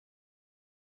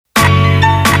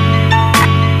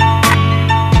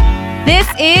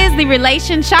is the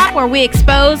Relation Shop, where we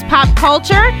expose pop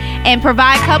culture and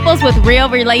provide couples with real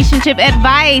relationship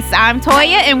advice. I'm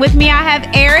Toya, and with me I have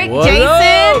Eric, What Jason,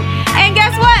 up? and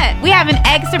guess what? We have an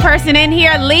extra person in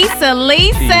here, Lisa,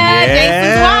 Jason's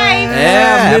wife.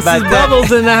 Yeah, Mrs.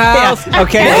 Bubbles in the house. Yeah.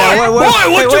 Okay. Boy,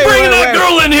 what you bringing that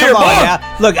girl in here, Come on boy?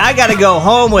 now. Look, I got to go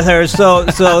home with her, so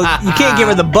you can't give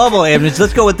her the bubble image.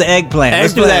 Let's go with the eggplant.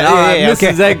 Let's do that. All right, Yeah,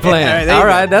 Mrs. Eggplant. All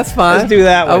right, that's fine. Let's do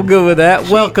that one. I'm good with that.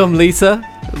 Welcome, Lisa.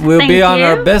 We'll Thank be on you.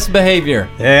 our best behavior.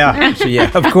 Yeah. So,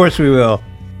 yeah, of course we will.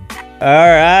 All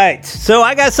right. So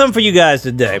I got something for you guys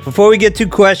today. Before we get to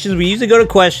questions, we usually go to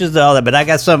questions and all that, but I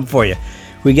got something for you.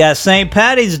 We got St.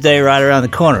 Patty's Day right around the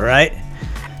corner, right?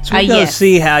 So we're going to Yes.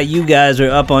 see how you guys are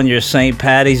up on your St.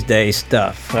 Patty's Day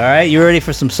stuff. All right? You ready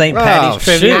for some St. Patty's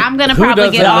trivia? I'm going to Who probably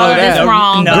doesn't get all know of this that?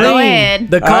 wrong. No. But go Green.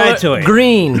 ahead. The All right, color Toya.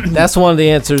 green. That's one of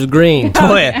the answers. Green.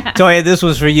 Toya, this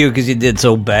was for you because you did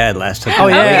so bad last time. Oh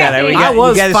yeah, I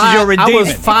this is your I was redeeming.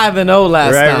 5-0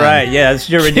 last Right, time. right. Yeah, this is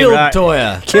your redeeming. Killed Right.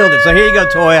 Toya. Killed it. So here you go,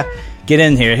 Toya. Get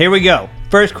in here. Here we go.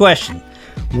 First question.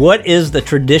 What is the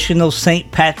traditional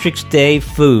St. Patrick's Day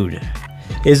food?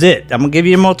 Is it, I'm going to give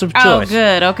you a multiple Oh, choice.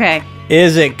 good. Okay.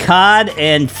 Is it cod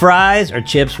and fries or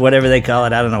chips, whatever they call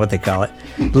it? I don't know what they call it.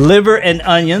 Liver and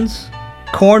onions,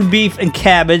 corned beef and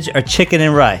cabbage, or chicken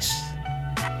and rice?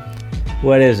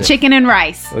 What is it? Chicken and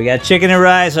rice. We got chicken and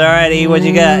rice. All right, E, what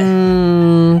you got?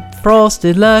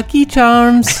 Frosted Lucky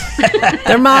Charms.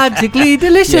 They're magically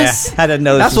delicious. Yeah, I didn't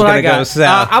know this That's was what going I to go got.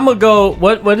 south. I'm gonna go.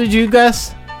 What did you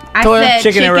guess? I Toya? said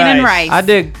Chicken chicken, and and rice. rice. I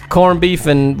did corned beef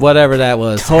and whatever that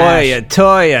was.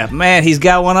 Toya. Man, he's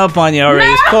got one up on you already.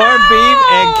 It's corned beef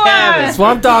and cabbage. That's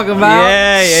what I'm talking about.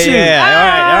 Yeah. Shoot.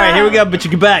 All right, here we go. But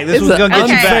you get back. This It's was an going to get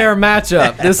you back. unfair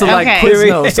matchup. This is Okay. like quiz Here we-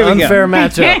 notes. here we go. Unfair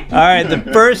matchup. All right, the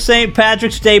first St.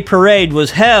 Patrick's Day parade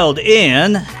was held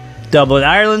in Dublin,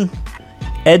 Ireland,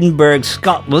 Edinburgh,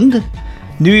 Scotland,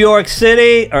 New York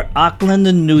City, or Auckland,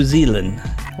 New Zealand.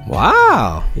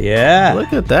 Wow. Yeah.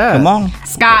 Look at that. Come on.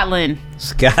 Scotland.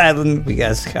 Scotland. We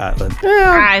got Scotland.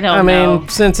 Yeah, I don't mean, know.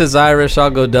 since it's Irish, I'll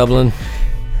go Dublin.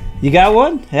 You got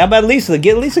one? How about Lisa?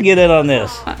 Get in on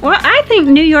this. Well, I think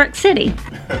New York City.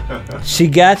 She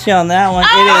got you on that one. It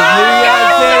is New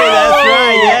York City. That's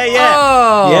right. Yeah.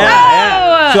 Oh.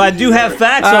 Yeah. So I do have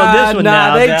facts on this one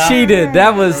now. They now. cheated.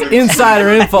 That was insider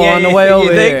info Yeah, on the yeah, way yeah,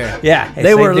 over they- here. Yeah,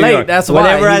 They were New late. York. That's why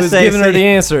Whatever he I was say, giving her the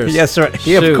answers. Yes, sir.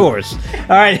 Yeah, Shoot. of course.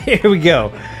 All right, here we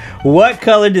go. What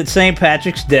color did St.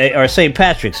 Patrick's Day, or St.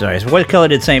 Patrick, sorry, what color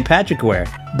did St. Patrick wear?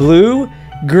 Blue,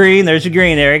 green, there's your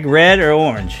green, Eric, red, or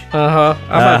orange? I'm about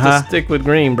Uh-huh. to stick with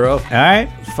green, bro. All right,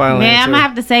 Final Man, I'm answer. going to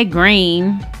have to say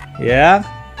green. yeah.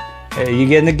 You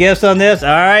getting the gifts on this? All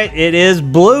right, it is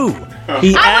blue. He I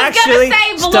was gonna actually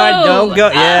say blue. don't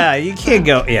go. Yeah, you can't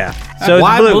go. Yeah. So it's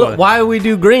why blue. why would we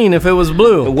do green if it was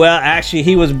blue? Well, actually,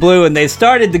 he was blue, and they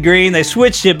started the green. They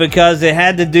switched it because it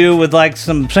had to do with like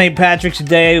some St. Patrick's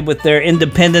Day with their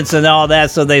independence and all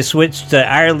that. So they switched to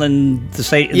Ireland to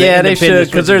say Yeah, they should,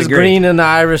 because there's green in the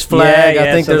Irish flag. Yeah,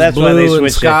 I think so there's that's why they blue in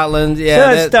switched it. Scotland. Yeah,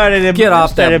 So it that- started in get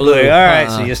off started that blue. All right,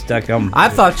 Uh-uh. so you stuck them. I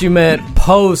thought you meant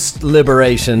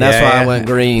post-liberation. That's Yeah, why yeah. I went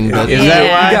green. But Is that you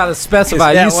why? got to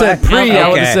specify. Is that You said why? pre, I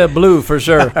would have Okay. said blue for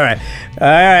sure. All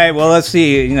right. Well, let's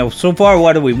see. So far,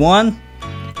 what have we won?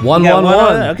 One, You got one, on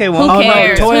one. it? Okay, Who one. Oh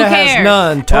cares? no, Who Toya has cares?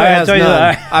 none. Toya All right, has Toya's- none. all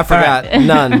right. I forgot.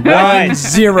 None. right. 1,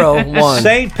 0, 1.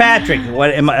 St. Patrick. What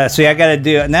am I? See, I got to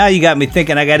do. Now you got me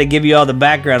thinking. I got to give you all the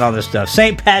background on this stuff.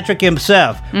 St. Patrick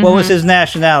himself. What was his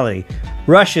nationality?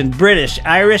 Russian, British,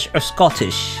 Irish, or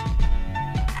Scottish?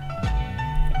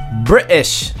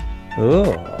 British.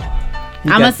 Oh.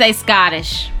 I'm going to say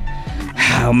Scottish.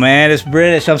 Oh man, it's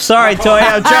British. I'm sorry, Toya.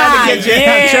 I'm trying to get you.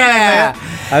 I'm trying, man.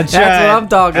 I'm trying. That's what I'm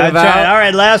talking about. trying. All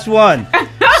right, last one.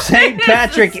 St.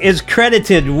 Patrick is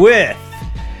credited with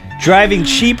driving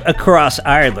sheep across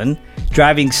Ireland,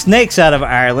 driving snakes out of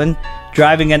Ireland,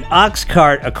 driving an ox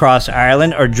cart across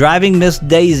Ireland, or driving Miss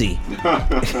Daisy.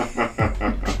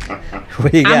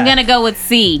 What do you got? I'm going to go with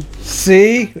C.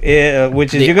 C,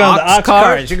 which is The you're going to the ox ox cart?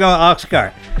 cart. You're going to ox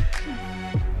cart.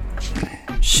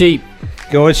 Sheep.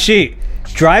 Go with sheep.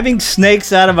 Driving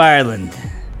snakes out of Ireland.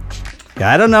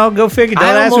 I don't know. Go figure. Don't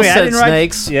I ask almost me. I said didn't write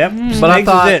snakes. Yep. But I Snakes is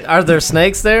thought, it. are there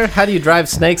snakes there? How do you drive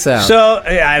snakes out? So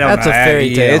I don't That's know. a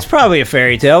fairy tale. It's probably a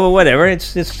fairy tale, but whatever.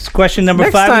 It's question number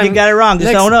Next 5. time- and you got it wrong.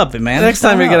 Just next- own up, man. Next Just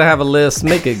time own you're up. going to have a list,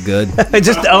 make it good.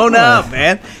 Just own up,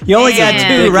 man. You only got Man.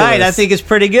 2 Ridiculous. right. I think it's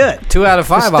pretty good. 2 out of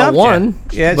 5, I stumped won.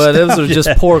 you. Yeah, it but those are stumped just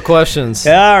you. poor questions.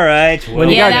 All right. Well,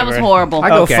 you Yeah, got that was horrible. I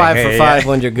go Okay, 5 hey, for 5 yeah.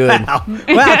 when you're good.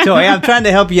 Wow, Toy, I'm trying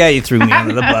to help you out. You threw me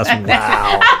under the bus.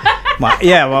 Wow.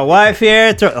 My wife here.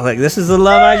 Like, this is the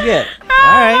love I get. All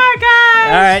right. Oh my God.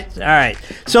 All right.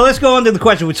 So let's go on to the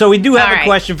question. So we do have All a right.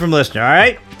 question from listener. All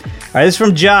right. This is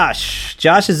from Josh.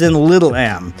 Josh is in Little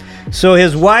M. So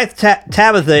his wife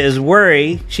Tabitha is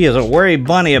worried. She is a worry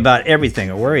bunny about everything.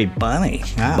 A worry bunny.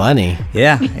 Wow. Bunny.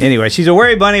 Yeah. Anyway, she's a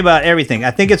worry bunny about everything.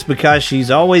 I think it's because she's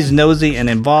always nosy and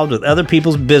involved with other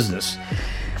people's business.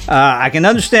 I can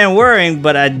understand worrying,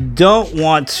 but I don't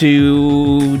want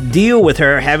to deal with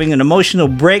her having an emotional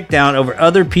breakdown over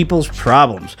other people's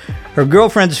problems. Her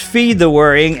girlfriends feed the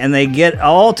worrying, and they get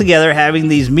all together having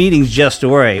these meetings just to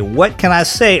worry. What can I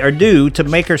say or do to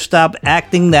make her stop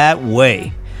acting that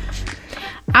way?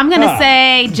 I'm gonna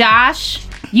say, Josh,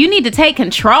 you need to take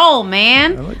control,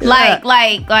 man. Like,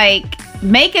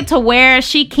 make it to where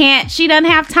she doesn't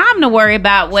have time to worry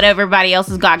about what everybody else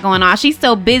has got going on. She's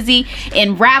so busy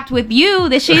and wrapped with you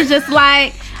that she's just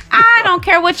like, I don't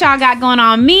care what y'all got going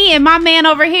on. Me and my man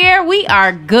over here, we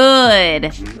are good.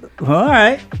 All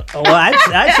right. Well,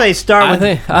 I'd say start with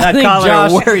I think calling her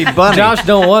a worry bunny. Josh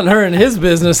don't want her in his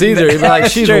business either. He'd be like,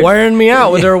 That's she's true. wearing me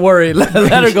out with her worry. Let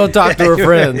her go talk to her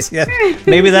friends. Yeah.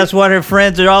 Maybe that's what her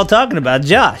friends are all talking about,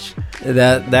 Josh.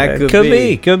 That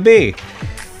Could be.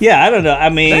 Yeah, I don't know. I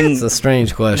mean, That's a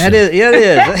strange question. that is. Yeah, it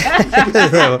is.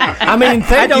 I mean,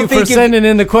 thank don't you for think you- sending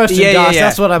in the question, Josh.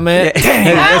 That's what I meant.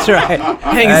 That's right.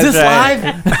 Hey, is this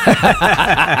That's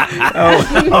live?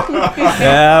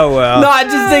 Yeah, well. No, I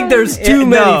just think there's too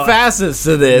many facets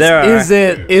to this. There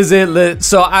are. Is it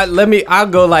so I'll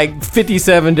go like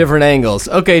 57 different angles.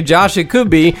 Okay, Josh, it could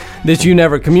be that you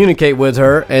never communicate with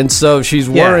her, and so she's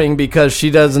worrying because she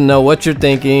doesn't know what you're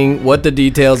thinking, what the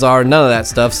details are, none of that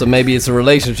stuff. So maybe it's a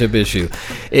relationship issue.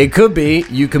 It could be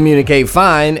you communicate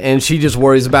fine and she just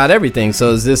worries about everything.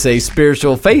 So is this a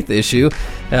spiritual faith issue?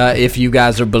 If you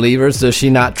guys are believers, does she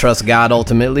not trust God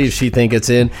ultimately? Does she think it's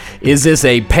in? Is this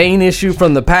a pain issue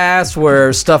from the past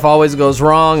where stuff always goes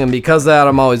wrong, and because of that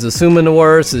I'm always assuming the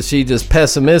worst? Is she just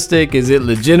pessimistic? Is it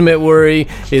legitimate worry?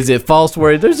 Is it false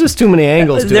worry? There's just too many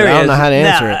angles to it. I don't know how to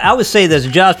answer it. I would say this,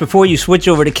 Josh, before you switch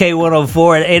over to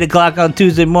K104 at 8 o'clock on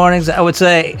Tuesday mornings, I would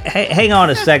say, hey, hang on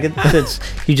a second, since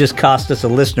you just cost us a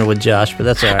listener with Josh, but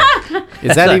that's all right.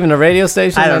 Is that even a radio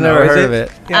station? I don't know. I've never Is heard it?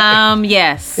 of it.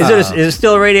 Yes. Is it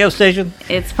still a radio station?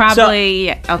 It's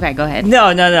probably okay. Go ahead. No.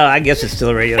 I guess it's still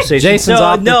a radio station. Jason's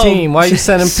off the team. Why are you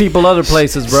sending people other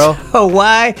places, bro? Oh,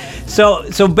 why?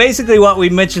 So basically what we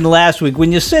mentioned last week,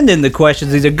 when you send in the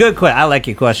questions, these are good questions. I like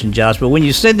your question, Josh, but when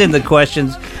you send in the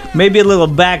questions, maybe a little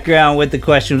background with the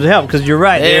questions will help, because you're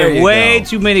right. There are way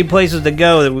too many places to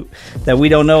go that we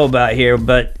don't know about here,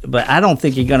 but I don't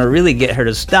think you're going to really get her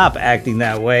to stop acting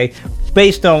that way.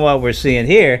 Based on what we're seeing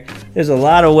here, there's a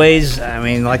lot of ways. I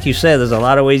mean, like you said, there's a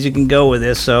lot of ways you can go with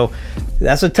this. So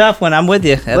that's a tough one. I'm with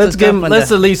you. Let's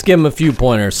at least give him a few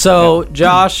pointers. So,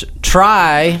 Josh,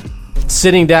 try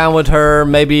sitting down with her,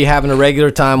 maybe having a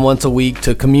regular time once a week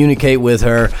to communicate with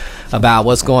her about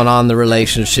what's going on in the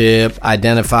relationship,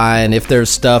 identifying if there's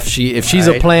stuff if she's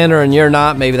a planner and you're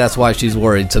not, maybe that's why she's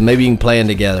worried. So maybe you can plan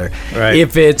together. Right.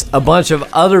 If it's a bunch of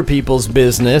other people's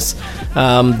business,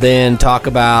 then talk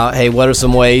about, hey, what are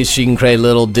some ways she can create a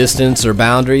little distance or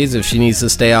boundaries if she needs to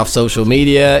stay off social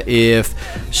media, if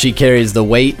she carries the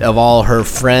weight of all her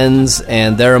friends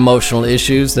and their emotional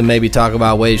issues, then maybe talk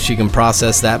about ways she can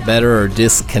process that better or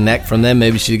disconnect from them.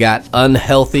 Maybe she got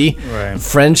unhealthy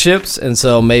friendships, and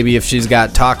so maybe if she's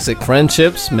got toxic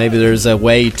friendships, maybe there's a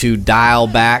way to dial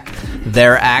back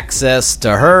their access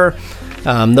to her.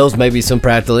 Those may be some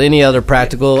practical. Any other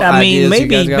practical ideas?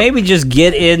 Maybe just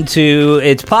get into.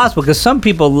 It's possible because some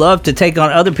people love to take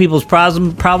on other people's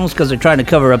problems because they're trying to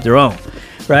cover up their own.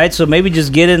 Right, so maybe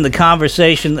just get in the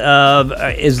conversation of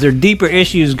is there deeper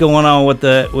issues going on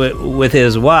with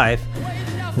his wife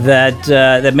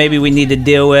that maybe we need to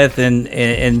deal with, and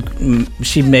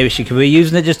she could be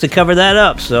using it just to cover that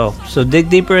up. So dig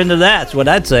deeper into that. That's what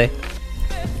I'd say.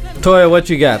 Toya, what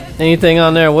you got? Anything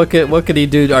on there? What could he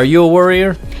do? Are you a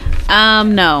worrier?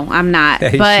 No, I'm not.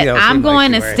 She But don't I'm seem like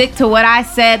going she to worries. stick to what I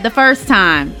said the first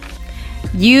time.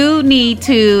 You need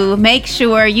to make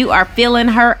sure you are filling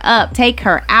her up. Take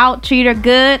her out. Treat her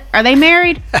good. Are they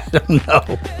married?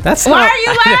 That's Why not, are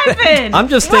you laughing? I'm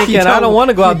just thinking, I don't want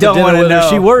to go out to don't dinner wanna with her. know.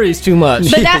 She worries too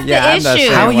much. But that's Yeah, I'm the not issue.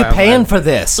 saying How are you Well, paying for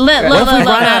this? Look, What if we look.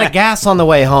 run out of gas on the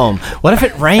way home? What if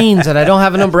it rains and I don't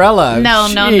have an umbrella? No.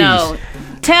 Jeez.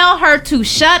 Tell her to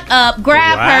shut up,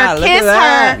 grab Wow, her, look kiss at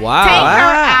that. her, Wow. take her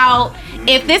Wow. out.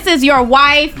 If this is your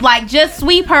wife, like, just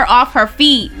sweep her off her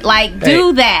feet. Like,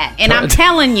 do that. And I'm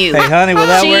telling you, Hey, honey, will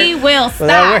that she work? will Will that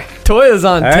stop. work? Toya's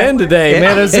on 10 today,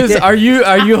 man. Are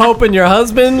you hoping your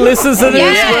husband listens to this?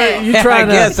 Yes. You trying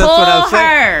to That's what I'm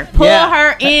saying. Pull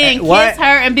her in, kiss her,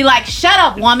 and be like, "Shut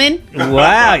up, woman."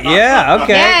 Wow. Yeah.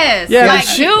 Okay. Yes. Yeah, like,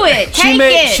 but do it. Take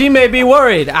it. She may be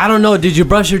worried. I don't know. Did you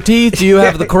brush your teeth? Do you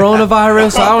have the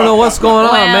coronavirus? I don't know what's going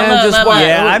on, man. Look,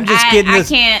 Yeah, I'm just kidding. I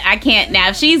can't now.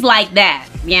 If she's like that,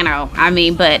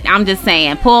 but I'm just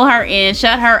saying, pull her in,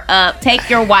 shut her up, take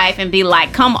your wife and be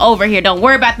like, come over here. Don't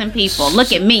worry about them people.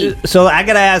 Look at me. So I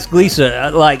gotta ask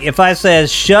Lisa, like, if I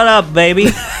says, "Shut up,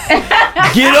 baby,"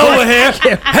 get over here.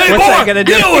 Hey, what's boy, that gonna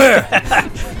do? Get over here.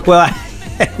 Well,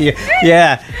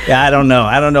 yeah. I don't know.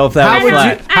 I don't know if that would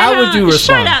fly. How would you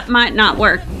respond? Shut up might not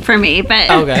work for me, but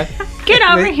Okay. get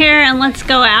over here and let's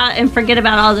go out and forget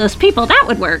about all those people. That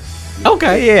would work.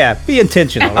 Okay. Yeah, be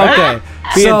intentional. Right? Okay.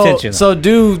 Be intentional. So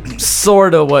do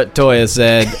sort of what Toya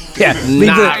said. Yeah,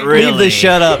 leave the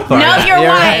shut up part. Know your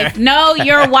wife. Know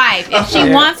your wife. If she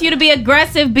wants you to be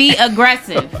aggressive, be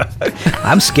aggressive.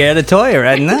 I'm scared of Toya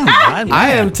right now.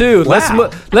 I am too.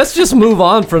 Wow. Let's just move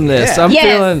on from this.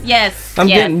 Yeah. I'm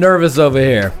getting nervous over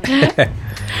here.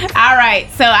 All right.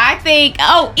 So I think,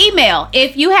 email.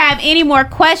 If you have any more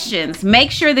questions,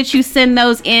 make sure that you send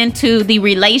those into the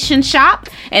Relation Shop,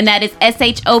 and that is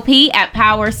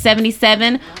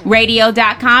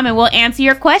shop@power77radio.com, and we'll answer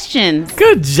your questions.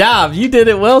 Good job. You did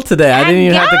it well today. I didn't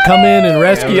even have to come in and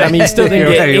rescue. I mean, you still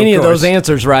didn't get any of those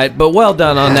answers right, but well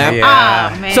done on that.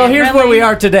 Yeah. Oh, man, So here's really? where we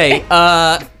are today.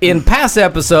 In past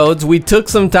episodes, we took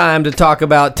some time to talk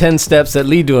about 10 steps that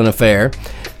lead to an affair,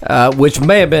 which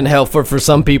may have been helpful for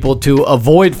some people to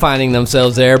avoid finding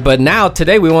themselves there. But now,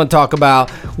 today, we want to talk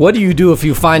about what do you do if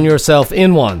you find yourself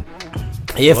in one?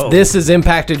 If this has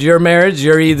impacted your marriage,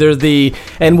 you're either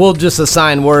and we'll just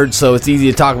assign words so it's easy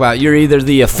to talk about, you're either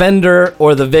the offender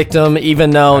or the victim,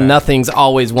 even though nothing's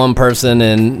always one person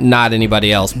and not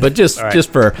anybody else. But just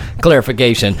for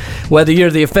clarification, whether you're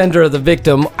the offender or the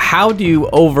victim, how do you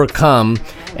overcome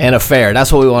an affair?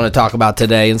 That's what we want to talk about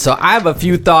today. And so I have a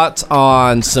few thoughts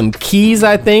on some keys,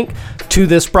 I think, to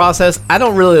this process. I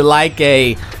don't really like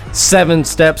a 7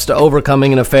 steps to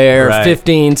overcoming an affair,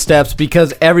 15 steps,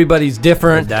 because everybody's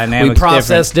different. We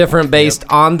process different based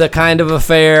on the kind of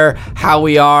affair, how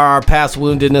we are, our past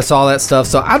woundedness, all that stuff.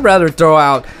 So I'd rather throw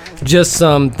out just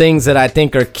some things that I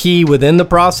think are key within the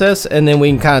process, and then we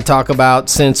can kind of talk about,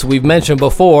 since we've mentioned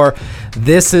before,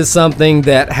 this is something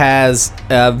that has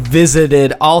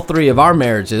visited all 3 of our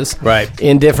marriages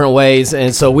in different ways,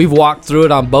 and so we've walked through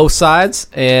it on both sides,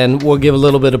 and we'll give a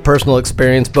little bit of personal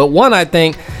experience. But one, I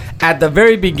think, at the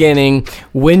very beginning,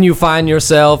 when you find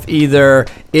yourself either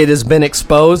it has been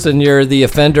exposed and you're the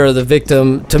offender or the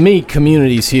victim, to me,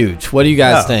 community's huge. What do you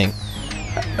guys think?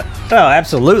 Oh,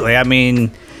 absolutely. I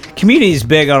mean, community is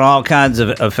big on all kinds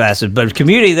of facets, but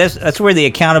community, that's where the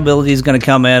accountability is going to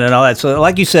come in and all that. So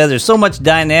like you said, there's so much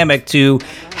dynamic to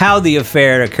how the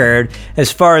affair occurred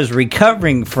as far as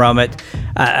recovering from it.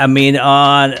 I mean,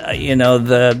 on,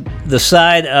 the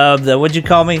side of the, what'd you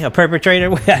call me? A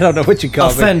perpetrator? I don't know what you call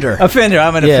me. Offender. Offender.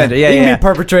 I'm an offender. Yeah, you can be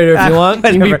perpetrator if you want.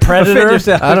 You can be predator.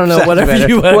 I don't know, whatever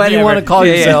you want to call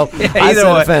yourself. I said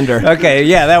offender. Okay,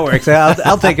 yeah, that works.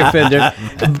 I'll take offender.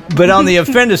 But on the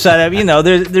offender side,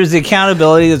 there's the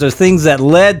accountability. There's things that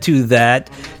led to that.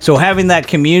 So having that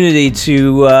community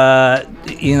to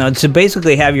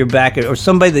basically have your back, or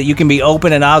somebody that you can be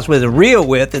open and honest with and real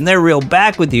with, and they're real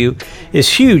back with you,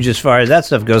 is huge as far as that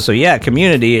stuff goes. So yeah,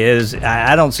 community is,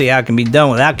 I don't see how it can be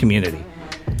done without community.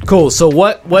 Cool. So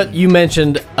what you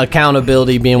mentioned,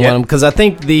 accountability being one of them, because I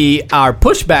think our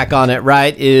pushback on it,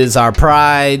 is our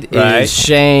pride, is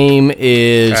shame,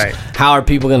 is how are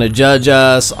people going to judge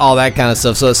us, all that kind of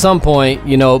stuff. So at some point,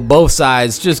 both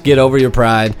sides, just get over your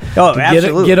pride. Oh,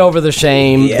 absolutely. Get over the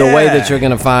shame. The way that you're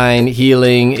going to find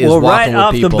healing is walking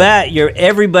with people. Right off the bat,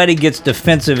 everybody gets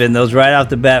defensive in those right off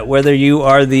the bat, whether you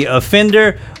are the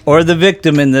offender or the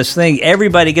victim in this thing.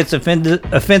 Everybody gets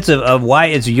offensive of why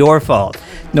it's your fault.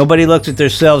 Nobody looks at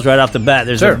themselves right off the bat.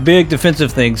 There's a big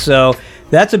defensive thing. So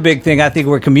that's a big thing. I think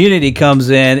where community comes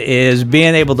in is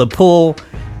being able to pull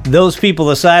those people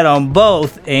aside on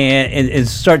both and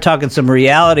start talking some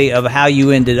reality of how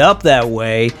you ended up that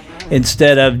way,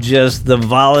 instead of just the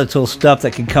volatile stuff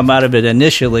that can come out of it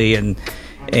initially. And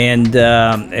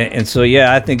so,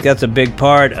 I think that's a big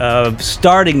part of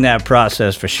starting that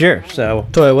process for sure. So,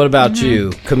 Toya, what about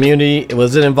you? Community,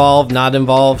 was it involved, not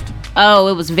involved? Oh,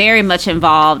 it was very much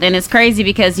involved. And it's crazy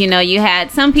because, you had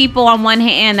some people on one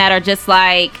hand that are just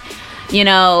like,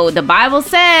 the Bible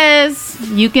says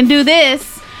you can do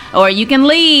this or you can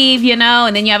leave,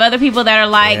 and then you have other people that are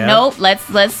like, nope,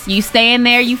 let's you stay in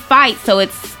there, you fight. So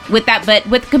it's but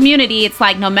with community, it's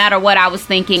like no matter what I was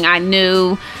thinking, I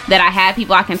knew that I had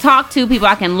people I can talk to, people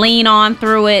I can lean on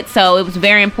through it. So it was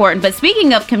very important. But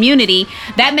speaking of community,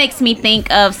 that makes me think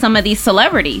of some of these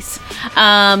celebrities.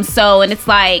 And it's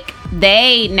like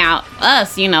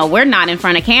us, we're not in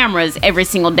front of cameras every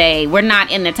single day. We're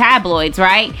not in the tabloids,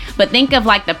 right? But think of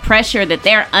like the pressure that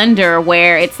they're under,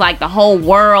 where it's like the whole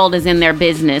world is in their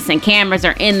business and cameras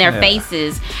are in their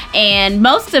faces. And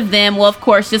most of them will, of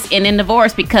course, just end in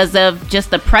divorce because of just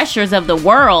the pressures of the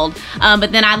world.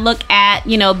 But then I look at,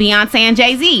 Beyonce and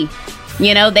Jay-Z.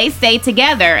 They stayed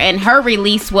together, and her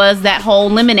release was that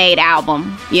whole Lemonade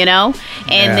album, and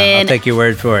then I'll take your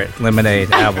word for it.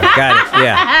 Lemonade album. Got it.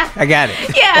 Yeah, I got it.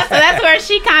 Yeah, so that's where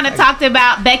she kind of talked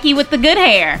about Becky with the good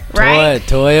hair, right?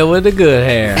 Toya with the good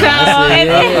hair. So,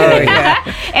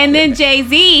 and then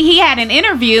Jay-Z, he had an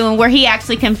interview where he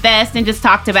actually confessed and just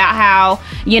talked about how,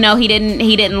 he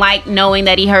didn't like knowing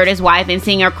that he hurt his wife and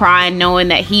seeing her cry and knowing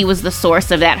that he was the source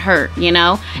of that hurt,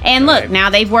 And look, now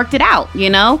they've worked it out,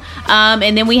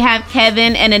 and then we have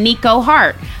Kevin and Aniko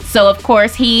Hart. So of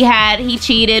course he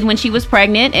cheated when she was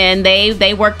pregnant, and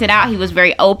they worked it out. He was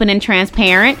very open and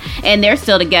transparent, and they're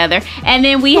still together. And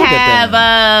then we have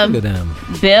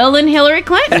Bill and Hillary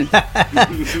Clinton.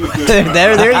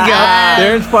 there you go.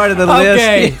 There's part of the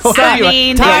okay. list. So, I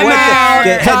mean, time out.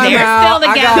 they're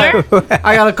still together.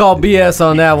 I gotta call BS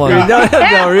on that one.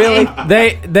 No, really?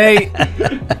 They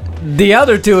the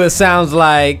other two, it sounds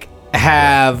like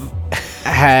have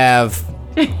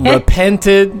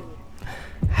repented,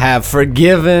 have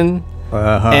forgiven,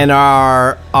 and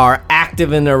are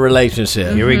active in their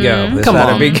relationship. Here we go. This Come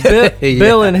oughta on, be good.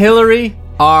 Bill and Hillary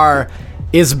are.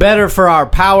 It's better for our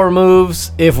power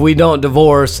moves if we don't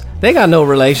divorce. They got no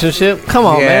relationship. Come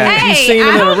on, man. Hey, You seen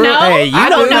them in a room? know. Hey, you I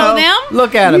don't know them.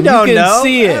 Look at them. You don't can know.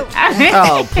 see it.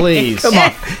 Oh, please. Come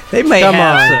on. They may Come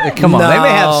have. on. Come on. They may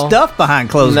have No. stuff behind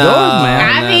closed No. doors,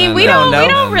 man. I mean, we no,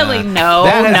 don't really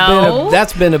know.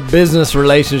 That's been a business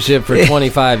relationship for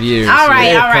 25 years. All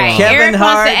right, Yeah, all right. come on. Kevin Eric wants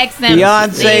Hart, to X them.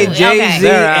 Beyonce, Okay. Jay-Z,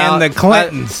 They're out. and the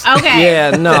Clintons. Okay.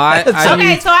 Yeah, no,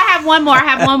 Okay, so I have one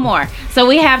more. So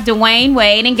we have Dwayne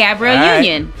Wade and Gabrielle All right.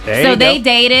 Union. There So you they go.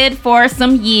 dated for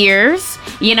some years,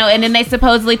 and then they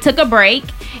supposedly took a break,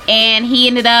 and he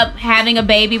ended up having a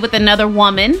baby with another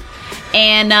woman.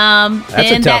 And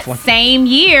then tough that one. same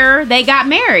year they got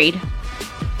married.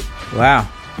 Wow.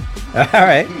 All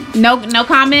right. No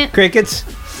comment. Crickets.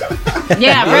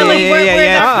 Yeah, really. Yeah, Where's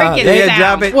yeah. our cricket Yeah, sound?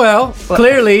 drop it. Well,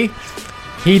 clearly,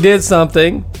 he did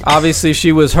something. Obviously,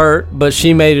 she was hurt, but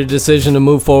she made a decision to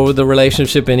move forward with the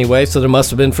relationship anyway. So there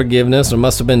must have been forgiveness. There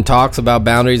must have been talks about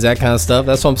boundaries, that kind of stuff.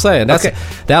 That's what I'm saying.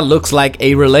 That looks like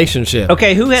a relationship.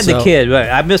 Okay, who had the So- kid? Wait,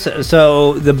 I missed it.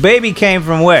 So the baby came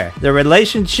from where? The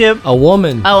relationship? A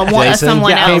woman.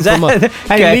 Someone came else. from hey,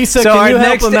 Okay, Lisa, so can our you help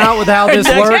next- him out with how this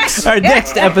works? Our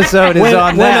next episode is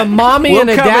on When that. a mommy We'll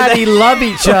and a cover daddy that. love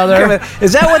each other.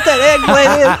 Is that what that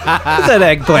eggplant is? What's that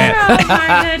eggplant? Oh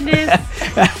my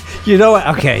goodness. You know what?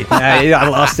 Okay, I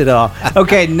lost it all.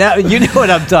 Okay, now you know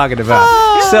what I'm talking about.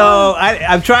 So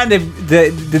I'm trying to.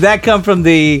 Did that come from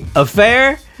the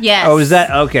affair? Yes. Or was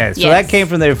that okay? So Yes. that came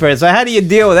from the affair. So how do you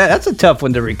deal with that? That's a tough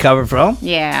one to recover from.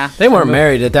 Yeah. They weren't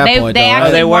married at that They- point, they though, right?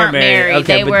 actually They weren't weren't married.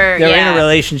 Okay, They but were- they're in yeah. a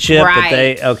relationship. Right. But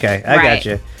they okay. I Right. got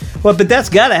you. Well, but that's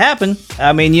got to happen.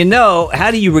 I mean, how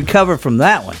do you recover from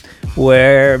that one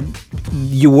where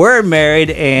you were married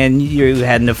and you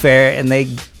had an affair and they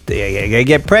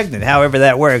get pregnant? However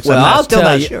that works. Well, I'm still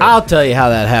not sure. I'll tell you how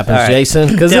that happens, All right. Jason,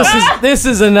 because this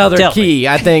is another Tell key,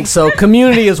 I think. So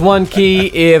community is one key.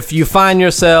 If you find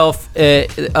yourself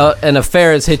an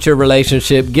affair has hit your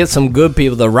relationship, get some good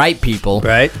people, the right people,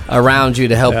 Right. around you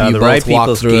to help you the both right walk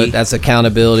people's through key. it. That's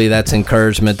accountability, that's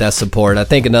encouragement, that's support. I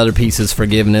think another piece is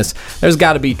forgiveness. There's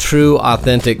got to be true,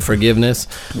 authentic forgiveness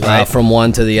Right. from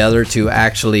one to the other to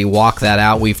actually walk that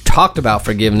out. We've talked about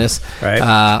forgiveness Right.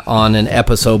 on an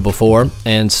episode before,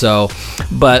 and so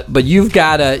but you've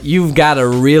got to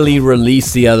really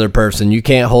release the other person. You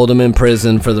can't hold them in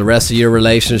prison for the rest of your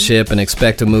relationship and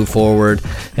expect to move forward,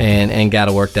 and got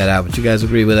to work that out. But you guys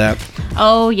agree with that?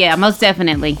 Oh yeah, most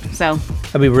definitely. So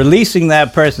I mean, releasing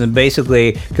that person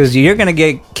basically because you're going to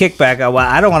get kickback. Well,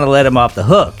 I don't want to let him off the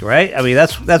hook, right? I mean,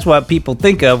 that's what people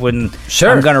think of when Sure.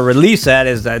 I'm going to release that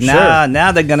is that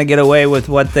now they're going to get away with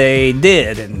what they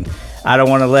did, and I don't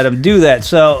want to let them do that.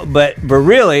 So, but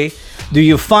really, do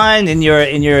you find in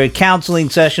your counseling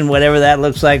session, whatever that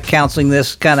looks like, counseling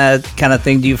this kind of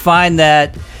thing, do you find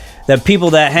that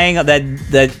people that hang up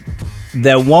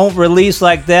that won't release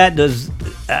like that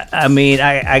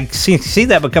I see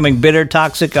that becoming bitter,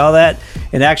 toxic, all that.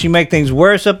 and actually make things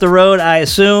worse up the road, I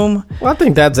assume. Well, I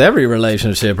think that's every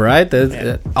relationship, right?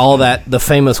 All that, the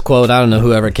famous quote, I don't know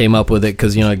whoever came up with it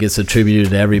because, it gets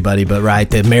attributed to everybody, but right,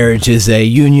 that marriage is a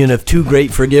union of two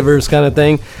great forgivers kind of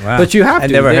thing. Wow. But you have to.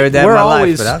 I never heard that in my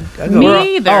life, but I'll go.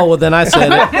 Me either. Oh, well, then I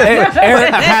said it.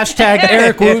 Hashtag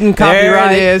Eric Wooten,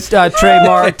 copyright, There it is.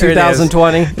 trademark There it is.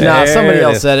 2020. Nah, There somebody it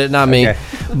else is. said it, not me. Okay.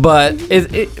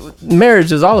 But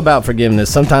marriage is all about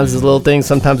forgiveness. Sometimes it's little things,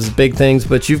 sometimes it's big things,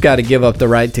 but you've got to give up the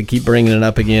right to keep bringing it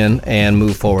up again and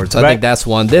move forward. So I Right. think that's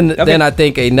one. Then I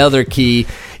think another key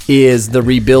is the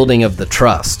rebuilding of the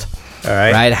trust. All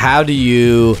right. Right? How do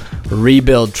you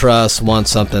rebuild trust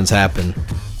once something's happened?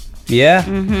 Yeah.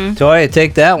 Toya,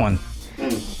 take that one.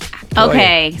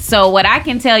 Okay, so what I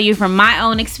can tell you from my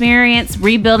own experience,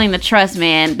 rebuilding the trust,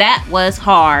 man, that was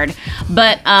hard.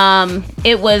 But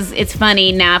it's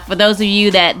funny. Now, for those of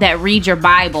you that read your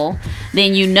Bible,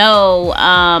 then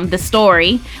the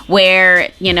story where,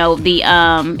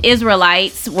 the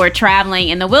Israelites were traveling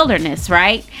in the wilderness,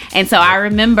 right? And so I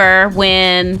remember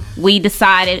when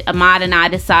Ahmad and I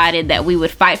decided that we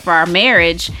would fight for our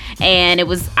marriage, and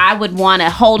I would want to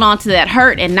hold on to that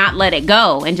hurt and not let it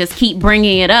go and just keep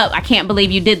bringing it up. I can't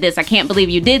believe you did this. I can't believe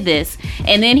you did this.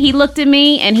 And then he looked at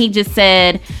me and he just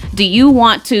said, do you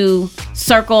want to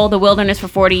circle the wilderness for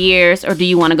 40 years or do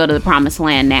you want to go to the promised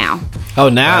land now? Oh,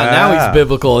 now he's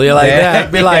biblical. You're like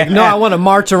that. Be like, no, I want to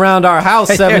march around our house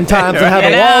 7 times and have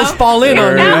the walls fall in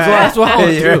on me. That's what I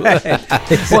want to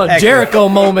do. Well, a Jericho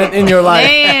moment in your life.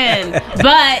 Man,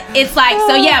 but it's like,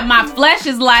 so yeah, my flesh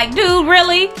is like, dude,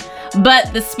 really?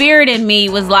 But the spirit in me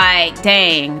was like,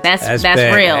 dang, that's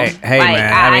big. real. Hey, like,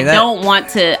 man, I don't want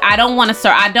to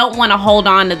hold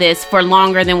on to this for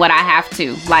longer than what I have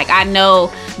to. Like, I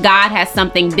know God has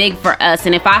something big for us.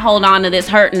 And if I hold on to this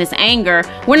hurt and this anger,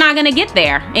 we're not going to get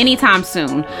there anytime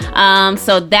soon.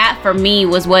 So that for me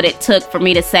was what it took for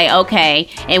me to say, okay.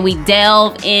 And we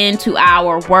delve into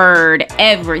our word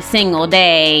every single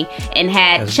day and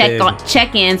had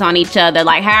check-ins on each other.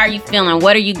 Like, how are you feeling?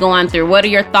 What are you going through? What are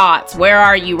your thoughts? Where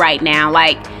are you right now?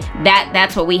 Like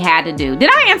that's what we had to do.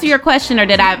 Did I answer your question or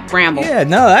did I ramble? Yeah,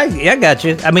 no, I got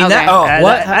you. I mean, Okay.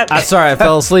 What? Sorry, I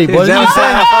fell asleep. What did you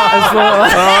say?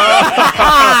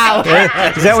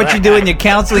 Is that what you do in your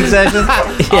counseling session?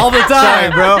 All the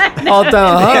time, bro. All the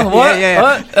time. Huh? What? Yeah.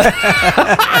 What?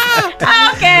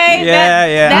 Okay.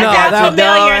 Yeah. That sounds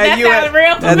familiar. That sounds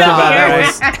real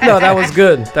familiar. That was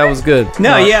good. That was good.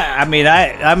 No, yeah. I mean,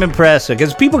 I'm impressed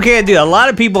because people can't do. A lot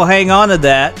of people hang on to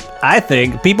that. I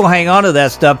think people hang on to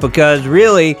that stuff because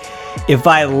really, if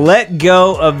I let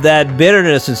go of that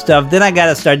bitterness and stuff, then I got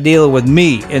to start dealing with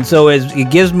me. And so it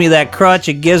gives me that crutch.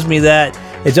 It gives me that.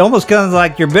 It's almost kind of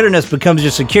like your bitterness becomes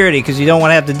your security because you don't want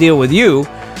to have to deal with you.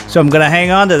 So I'm going to hang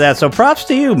on to that. So props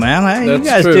to you, man. You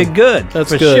guys did good.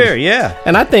 That's for good. sure. Yeah.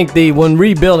 And I think when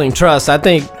rebuilding trust, I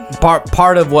think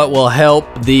part of what will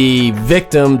help the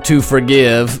victim to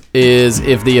forgive is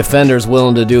if the offender's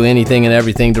willing to do anything and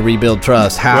everything to rebuild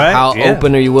trust. How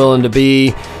open are you willing to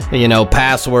be?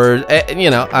 Password.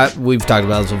 We've talked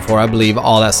about this before. I believe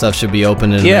all that stuff should be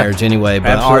open in a marriage anyway. But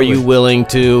absolutely. Are you willing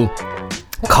to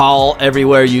call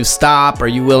everywhere you stop? Are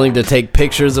you willing to take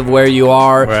pictures of where you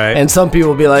are? Right. And some people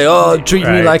will be like, oh, treat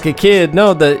me like a kid.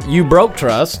 No, that you broke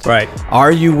trust. Right.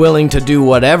 Are you willing to do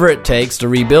whatever it takes to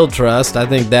rebuild trust? I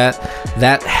think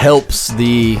that helps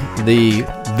the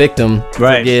victim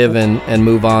forgive and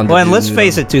move on. Well, and let's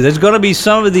face it, too. There's going to be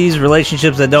some of these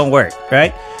relationships that don't work,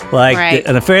 right? Like,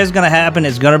 an affair is going to happen.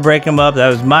 It's going to break them up. That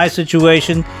was my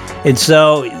situation. And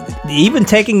so even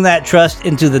taking that trust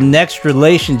into the next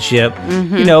relationship,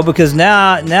 because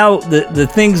now the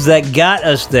things that got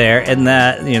us there and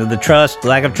that, the trust,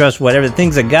 lack of trust, whatever, the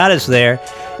things that got us there,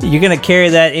 you're going to carry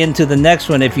that into the next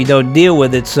one if you don't deal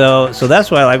with it. So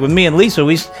that's why, like with me and Lisa,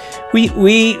 we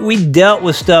dealt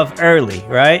with stuff early,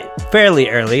 right? Fairly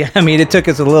early. I mean, it took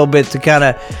us a little bit to kind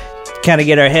of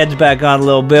get our heads back on a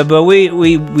little bit, but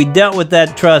we dealt with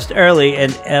that trust early,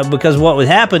 and because what would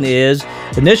happen is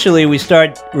initially we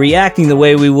start reacting the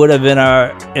way we would have in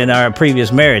our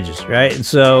previous marriages, right? And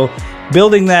so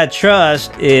building that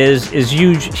trust is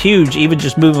huge, even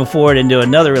just moving forward into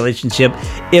another relationship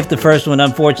if the first one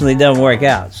unfortunately doesn't work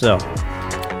out. So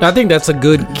I think that's a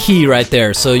good key right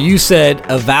there. So you said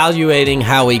evaluating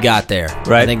how we got there.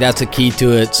 Right. I think that's a key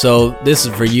to it. So this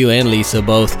is for you and Lisa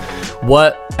both.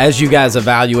 As you guys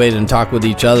evaluated and talked with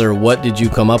each other, what did you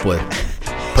come up with?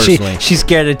 personally. She's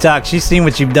scared to talk. She's seen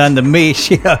what you've done to me.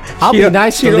 I'll be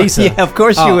nice to Lisa. Yeah, of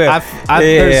course you will.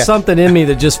 There's something in me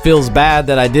that just feels bad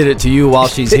that I did it to you while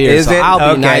she's here. Is so it? I'll be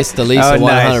Okay. nice to Lisa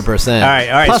 100%. All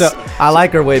right. Plus, So I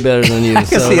like her way better than you. I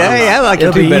can see. I like it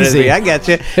it'll too be better easy. than me. I got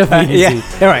you. It'll be easy.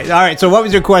 All right. So what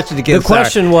was your question to The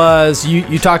question was,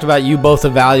 you talked about you both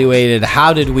evaluated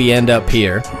how did we end up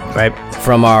here, right?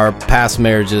 from our past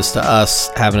marriages to us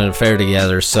having an affair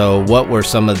together. So what were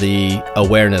some of the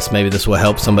awareness? Maybe this will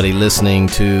help somebody listening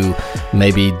to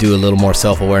maybe do a little more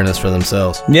self-awareness for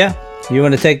themselves. Yeah. You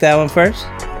want to take that one first?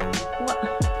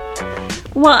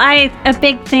 Well, a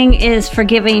big thing is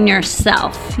forgiving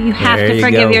yourself. You have There to you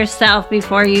forgive go. yourself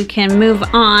before you can move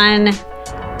on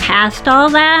past all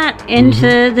that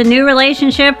into the new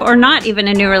relationship, or not even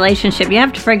a new relationship. You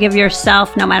have to forgive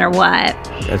yourself no matter what.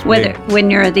 That's Whether big. when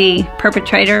you're the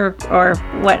perpetrator or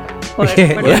what do you call it?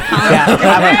 Yeah,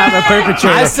 I'm a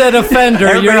perpetrator. I said offender.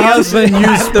 Your Everybody else husband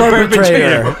is used the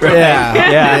perpetrator. perpetrator.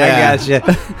 Yeah, I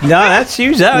gotcha. No, that's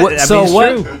huge. It's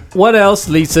true. What else,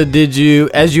 Lisa, did you,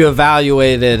 as you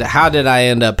evaluated, how did I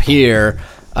end up here?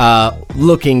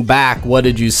 Looking back, what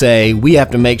did you say? We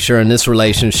have to make sure in this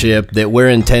relationship that we're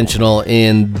intentional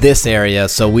in this area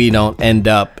so we don't end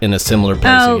up in a similar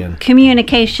place again.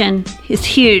 Communication is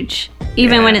huge,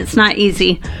 even when it's not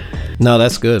easy. No,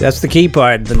 that's good. That's the key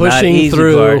part. The not pushing easy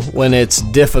through part. when it's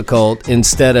difficult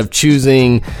instead of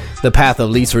choosing the path of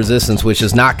least resistance, which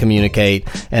is not communicate,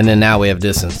 and then now we have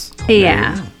distance.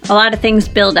 Yeah. A lot of things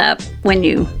build up when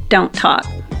you don't talk.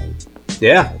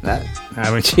 Yeah.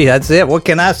 Gee, that's it. What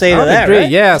can I say to I that? agree. Right?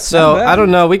 Yeah. So Not bad. I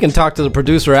don't know. We can talk to the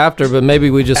producer after, but maybe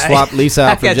we just swap Lisa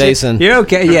out I for got you. Jason. You're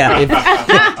okay. Yeah.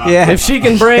 Yeah. If she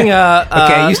can bring a,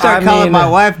 Okay, you start calling my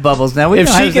wife Bubbles now. We If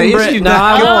don't she have can the bring, issue no, now.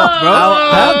 I Come won't, on, bro.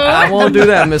 I won't do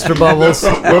that, Mr. Bubbles.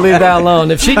 We'll leave that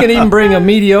alone. If she can even bring a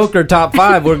mediocre top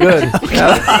 5, we're good.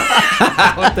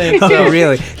 I don't think so. Oh,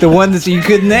 really? The one that you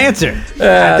couldn't answer.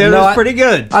 That no, was I- pretty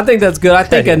good. I think that's good. I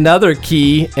think another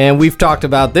key, and we've talked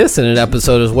about this in an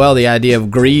episode as well, the idea of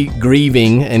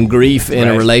grieving and grief in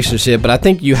a Right. relationship. But I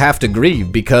think you have to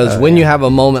grieve because when you have a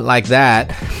moment like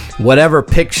that, whatever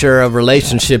picture of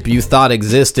relationship you thought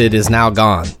existed is now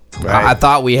gone. Right. I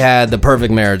thought we had the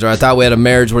perfect marriage, or I thought we had a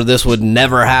marriage where this would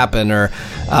never happen, or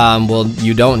well,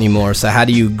 you don't anymore. So how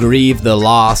do you grieve the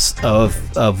loss of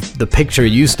the picture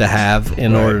you used to have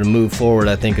in order to move forward?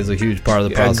 I think is a huge part of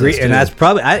the process. Agree, and too. that's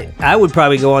probably I would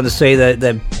probably go on to say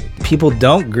that people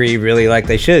don't grieve really like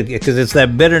they should, because it's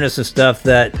that bitterness and stuff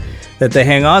that they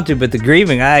hang on to. But the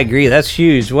grieving, I agree, that's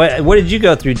huge. What did you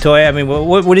go through, Toy? I mean,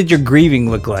 what did your grieving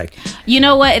look like? You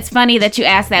know what? It's funny that you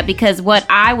asked that, because what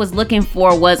I was looking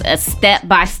for was a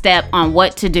step-by-step on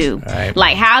what to do. Right.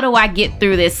 Like, how do I get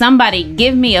through this? Somebody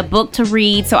give me a book to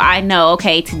read so I know,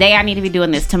 okay, today I need to be doing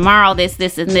this, tomorrow this,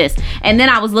 and this. And then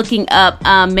I was looking up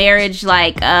marriage,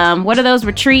 like, what are those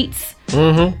retreats?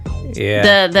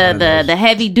 Yeah, The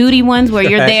heavy duty ones where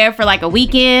you're Right. there for like a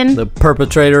weekend. the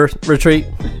perpetrator retreat.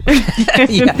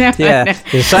 yeah.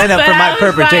 You sign up But for my I was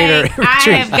perpetrator like,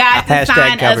 retreat. I have got to Hashtag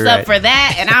sign us copyright. up for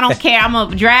that, and I don't care. I'm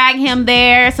gonna drag him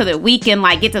there so that we can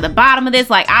like get to the bottom of this.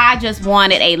 Like, I just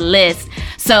wanted a list.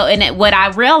 So, what I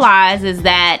realized is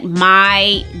that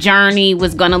my journey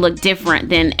was gonna look different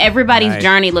than everybody's Right.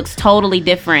 journey looks totally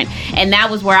different, and that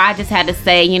was where I just had to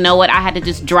say, you know what? I had to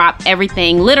just drop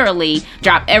everything, literally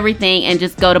drop everything, and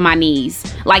just go to my knees.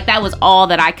 Like, that was all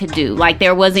that I could do. Like,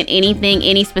 there wasn't anything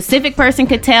any specific person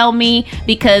could tell me,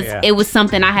 because Yeah. it was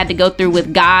something I had to go through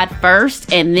with God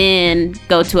first and then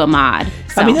go to Ahmad.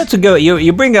 So, I mean, that's a good.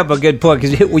 You bring up a good point,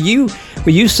 because when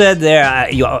you said there,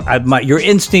 your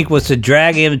instinct was to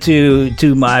drag him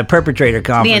to my perpetrator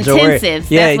conference. intensives,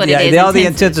 that's what it is, all the intensives.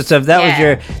 intensive stuff. That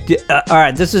Yeah. was your. All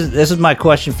right, this is my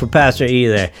question for Pastor E.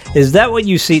 There, is that what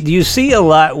you see? Do you see a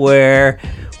lot where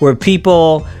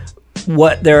people,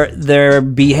 what their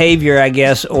behavior, I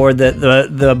guess, or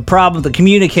the problem, the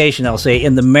communication, I'll say,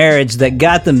 in the marriage that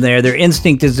got them there, their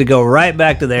instinct is to go right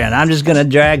back to there, and I'm just going to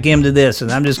drag him to this, and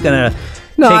I'm just going to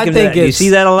No, take I him think to that. You see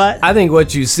that a lot? I think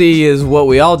what you see is what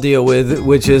we all deal with,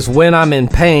 which is when I'm in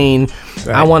pain, I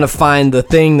Right. want to find the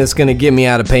thing that's going to get me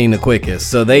out of pain the quickest.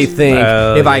 So they think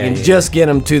Oh, if I yeah, can yeah. just get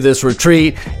them to this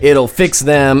retreat, it'll fix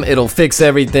them, it'll fix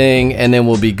everything, and then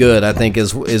we'll be good. I think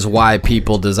is why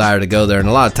people desire to go there, and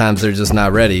a lot of times they're just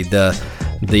not ready.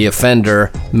 The offender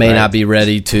may Right. not be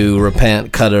ready to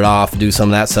repent, cut it off, do some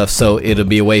of that stuff, so it'll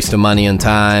be a waste of money and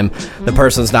time. The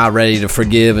person's not ready to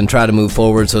forgive and try to move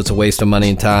forward, so it's a waste of money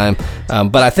and time.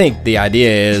 But I think the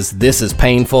idea is this is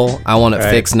painful. I want it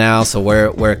Right. fixed now, so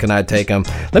where can I take them?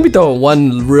 Let me throw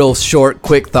one real short,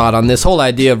 quick thought on this whole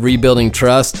idea of rebuilding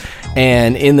trust,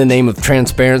 and in the name of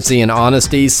transparency and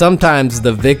honesty. Sometimes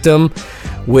the victim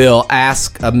will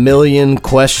ask a million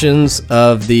questions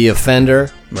of the offender,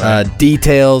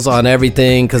 details on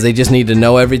everything, because they just need to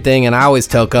know everything. And I always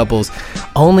tell couples,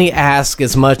 only ask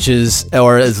as much as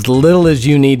or as little as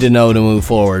you need to know to move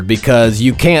forward, because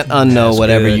you can't unknow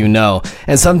whatever you know.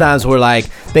 And sometimes we're like,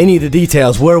 they need the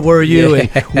details. Where were you? And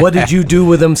what did you do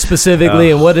with them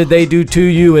specifically? And what did they do to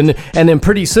you? And then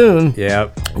pretty soon,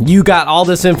 you got all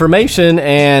this information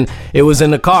and it was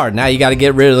in the car. Now you got to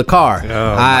get rid of the car.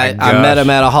 I met him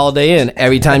at a Holiday Inn.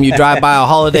 Every time you drive by a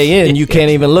Holiday Inn, you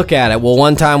can't even look at it. Well,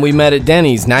 one time we met at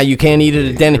Denny's. Now you can't eat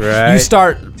it at Denny's. You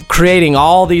start creating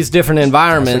all these different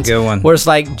environments where it's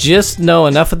like, just know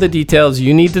enough of the details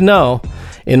you need to know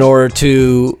in order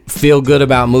to feel good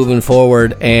about moving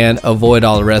forward and avoid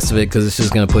all the rest of it, because it's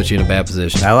just going to put you in a bad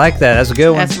position. I like that. That's a good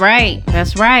one. That's right.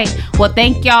 That's right. Well,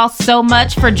 thank y'all so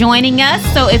much for joining us.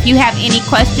 So if you have any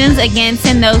questions, again,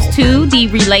 send those to the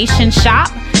Relation Shop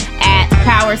at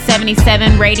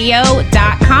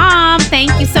power77radio.com.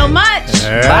 Thank you so much.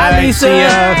 All right, Bye, Lisa. See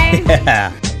ya.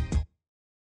 Yeah.